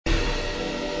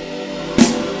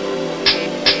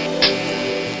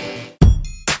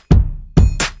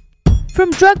From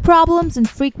drug problems and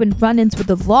frequent run-ins with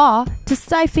the law to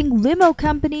stifling limo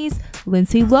companies,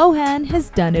 Lindsay Lohan has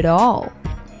done it all.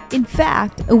 In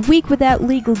fact, a week without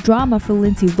legal drama for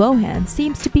Lindsay Lohan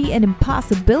seems to be an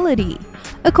impossibility.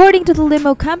 According to the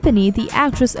limo company, the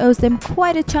actress owes them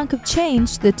quite a chunk of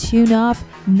change to the tune of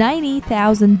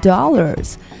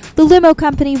 $90,000. The limo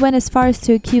company went as far as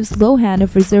to accuse Lohan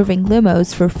of reserving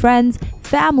limos for friends,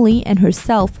 family, and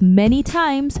herself many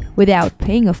times without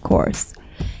paying, of course.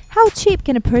 How cheap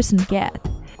can a person get?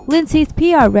 Lindsay's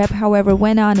PR rep, however,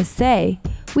 went on to say,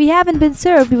 "We haven't been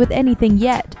served with anything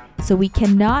yet, so we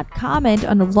cannot comment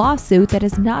on a lawsuit that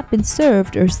has not been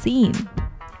served or seen."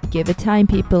 Give it time,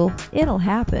 people. It'll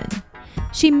happen.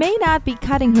 She may not be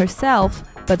cutting herself,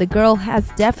 but the girl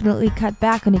has definitely cut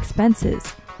back on expenses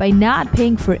by not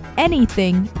paying for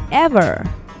anything ever.